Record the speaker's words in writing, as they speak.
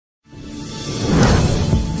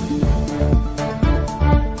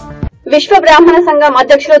విశ్వ బ్రాహ్మణ సంఘం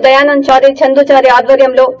అధ్యక్షులు దయానంద్ చారి చందుచారి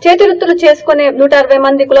ఆధ్వర్యంలో చేతివృత్తులు చేసుకునే 160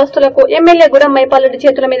 మంది కులస్తులకు ఎమ్మెల్యే గురం మైపాల్రెడ్డి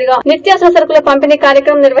చేతుల మీదుగా నిత్యావసర సరుకుల పంపిణీ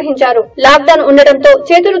కార్యక్రమం నిర్వహించారు. లాక్డౌన్ ఉండడంతో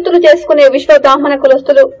చేతివృత్తులు చేసుకునే విశ్వ బ్రాహ్మణ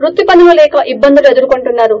కులస్తులు వృత్తి పనులు లేక ఇబ్బందులు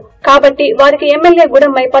ఎదుర్కొంటున్నారు. కాబట్టి వారికి ఎమ్మెల్యే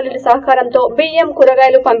గురం మైపాల్రెడ్డి సహకారంతో బియ్యం,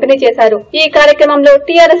 కూరగాయలు పంపిణీ చేశారు. ఈ కార్యక్రమంలో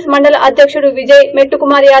టీఆర్ఎస్ మండల అధ్యక్షుడు విజయ్,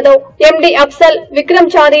 మెట్టుకుమార్ యాదవ్, ఎండి అఫ్సల్,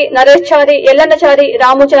 విక్రమ్ చారి, నరేష్ చారి, ఎల్లన్న చారి,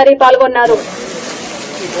 రాము చారి పాల్గొన్నారు.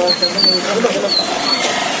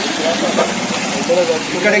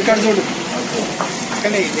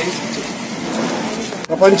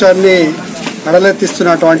 ప్రపంచాన్ని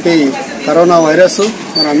నడలెత్తిస్తున్నటువంటి కరోనా వైరస్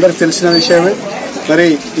మనందరికీ తెలిసిన విషయమే. మరి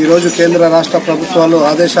ఈరోజు కేంద్ర రాష్ట్ర ప్రభుత్వాలు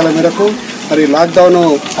ఆదేశాల మేరకు మరి లాక్డౌన్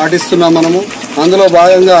పాటిస్తున్నాం మనము. అందులో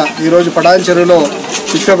భాగంగా ఈరోజు పటాన్చెరులో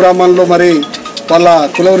విశ్వబ్రాహ్మణులు మరి వాళ్ళ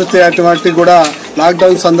కులవృత్తి అటువంటి కూడా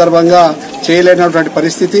లాక్డౌన్ సందర్భంగా చేయలేనటువంటి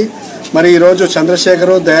పరిస్థితి. మరి ఈరోజు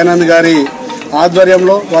చంద్రశేఖర్ దయానంద్ గారి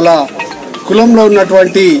ఆధ్వర్యంలో వాళ్ళ కులంలో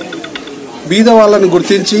ఉన్నటువంటి బీద వాళ్ళను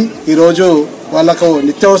గుర్తించి ఈరోజు వాళ్లకు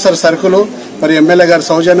నిత్యావసర సరుకులు మరి ఎమ్మెల్యే గారి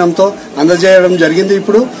సౌజన్యంతో అందజేయడం జరిగింది.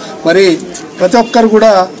 ఇప్పుడు మరి ప్రతి ఒక్కరు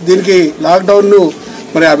కూడా దీనికి లాక్డౌన్ను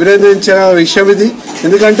మరి అభినందించిన విషయం ఇది.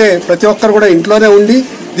 ఎందుకంటే ప్రతి ఒక్కరు కూడా ఇంట్లోనే ఉండి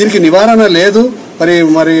దీనికి నివారణ లేదు,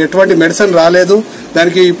 మరి ఎటువంటి మెడిసిన్ రాలేదు.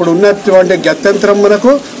 దానికి ఇప్పుడు ఉన్నటువంటి గత్యంతరం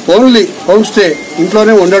మనకు ఓన్లీ హోమ్ స్టే,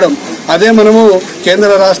 ఇంట్లోనే ఉండడం. అదే మనము కేంద్ర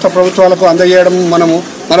రాష్ట్ర ప్రభుత్వాలకు అందజేయడం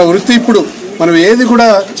మన వృత్తి. ఇప్పుడు మనం ఏది కూడా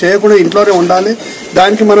చేయకుండా ఇంట్లోనే ఉండాలి.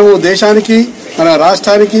 దానికి మనము దేశానికి, మన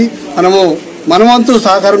రాష్ట్రానికి మన వంతు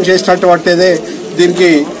సహకారం చేసినటువంటిదే దీనికి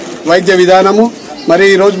వైద్య విధానము. మరి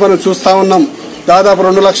ఈరోజు మనం చూస్తా ఉన్నాం, దాదాపు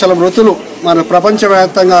 2 లక్షల మృతులు మన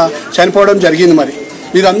ప్రపంచవ్యాప్తంగా చనిపోవడం జరిగింది. మరి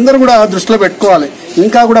ఇదందరూ కూడా దృష్టిలో పెట్టుకోవాలి.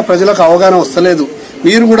 ఇంకా కూడా ప్రజలకు అవగాహన వస్తలేదు.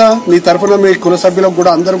 మీరు కూడా మీ తరఫున మీ కుల సభ్యులకు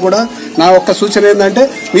కూడా అందరూ కూడా నా ఒక్క సూచన ఏంటంటే,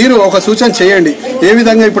 మీరు ఒక సూచన చేయండి. ఏ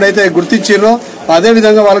విధంగా ఇప్పుడైతే గుర్తించారో అదే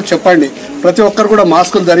విధంగా వాళ్ళకి చెప్పండి. ప్రతి ఒక్కరు కూడా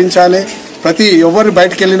మాస్కులు ధరించాలి. ఎవరు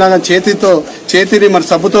బయటకు వెళ్ళినా కానీ చేతిని మరి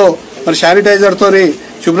సబ్బుతో మరి శానిటైజర్తో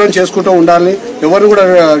శుభ్రం చేసుకుంటూ ఉండాలి. ఎవరు కూడా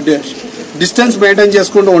డిస్టెన్స్ మెయింటైన్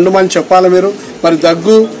చేసుకుంటూ ఉండమని చెప్పాలి. మీరు మరి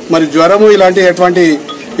దగ్గు, మరి జ్వరము ఇలాంటి ఎటువంటి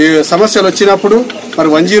సమస్యలు వచ్చినప్పుడు మరి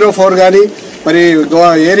 104 కానీ మరి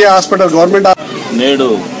ఏరియా హాస్పిటల్ గవర్నమెంట్. నేడు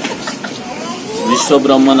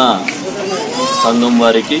విశ్వబ్రాహ్మణ సంఘం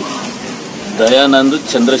వారికి దయానంద్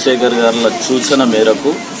చంద్రశేఖర్ గారుల సూచన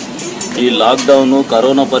మేరకు ఈ లాక్డౌన్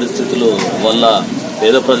కరోనా పరిస్థితుల వల్ల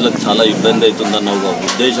పేద ప్రజలకు చాలా ఇబ్బంది అవుతుందన్న ఒక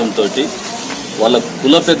ఉద్దేశంతో వాళ్ళ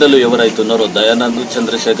కుల పెద్దలు ఎవరైతున్నారో దయానంద్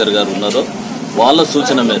చంద్రశేఖర్ గారు ఉన్నారో వాళ్ళ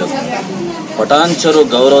సూచన మేరకు పటాన్చెరు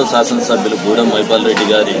గౌరవ శాసనసభ్యులు గూడెం మైపాల్రెడ్డి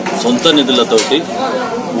గారి సొంత నిధులతోటి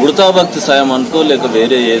ఉడతాభక్తి సాయం అనుకో లేక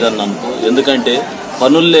వేరే ఏదన్నా అనుకో, ఎందుకంటే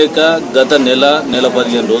పనులు లేక గత నెల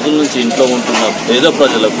 15 రోజుల నుంచి ఇంట్లో ఉంటున్న పేద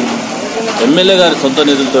ప్రజలకు ఎమ్మెల్యే గారి సొంత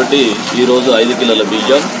నిధులతోటి ఈరోజు 5 కిలోల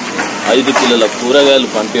బియ్యం, 5 కిలోల కూరగాయలు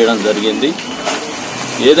పంపించడం జరిగింది.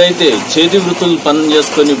 ఏదైతే చేతి వృత్తులు పని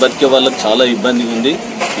చేసుకుని బతికే వాళ్ళకి చాలా ఇబ్బంది ఉంది.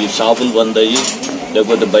 ఈ షాపులు బంద్ అయ్యి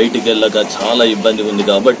లేకపోతే బయటికి వెళ్ళక చాలా ఇబ్బంది ఉంది.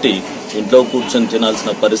 కాబట్టి ఇంట్లో కూర్చొని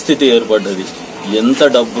తినాల్సిన పరిస్థితి ఏర్పడ్డది. ఎంత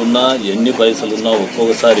డబ్బున్నా, ఎన్ని పైసలున్నా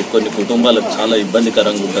ఒక్కొక్కసారి కొన్ని కుటుంబాలకు చాలా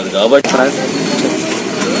ఇబ్బందికరంగా ఉంటుంది. కాబట్టి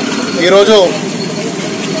ఈరోజు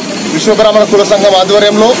విశ్వబ్రాహ్మణ కుల సంఘం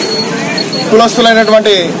ఆధ్వర్యంలో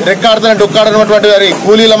కులస్తులైనటువంటి రెక్కాడుతున్న డొక్కాడనటువంటి వారి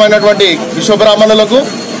కూలీలమైనటువంటి విశ్వబ్రాహ్మణులకు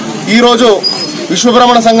ఈరోజు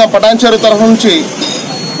విశ్వబ్రాహ్మణ సంఘం పటాన్చెరు తరఫు నుంచి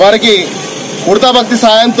వారికి ఉడతాభక్తి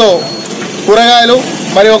సాయంతో కూరగాయలు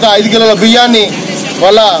మరి ఒక 5 కిలోల బియ్యాన్ని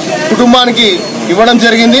వాళ్ళ కుటుంబానికి ఇవ్వడం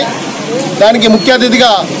జరిగింది. దానికి ముఖ్య అతిథిగా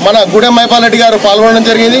మన గూడెం మైపాల్రెడ్డి గారు పాల్గొనడం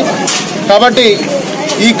జరిగింది. కాబట్టి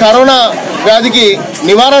ఈ కరోనా వ్యాధికి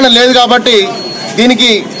నివారణ లేదు. కాబట్టి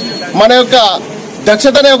దీనికి మన యొక్క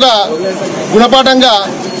దక్షతనే ఒక గుణపాఠంగా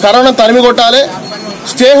కరోనా తరిమి కొట్టాలి.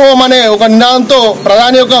 స్టే హోమ్ అనే ఒక నినాదంతో,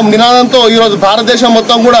 ప్రధాని యొక్క నినాదంతో ఈరోజు భారతదేశం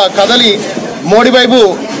మొత్తం కూడా కదలి మోడీ వైపు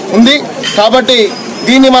ఉంది. కాబట్టి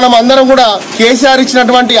దీన్ని మనం అందరం కూడా కేసీఆర్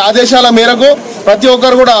ఇచ్చినటువంటి ఆదేశాల మేరకు ప్రతి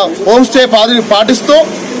ఒక్కరు కూడా హోమ్ స్టే పాటిస్తూ,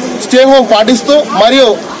 స్టే హోమ్ పాటిస్తూ, మరియు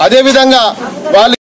అదేవిధంగా వాళ్ళు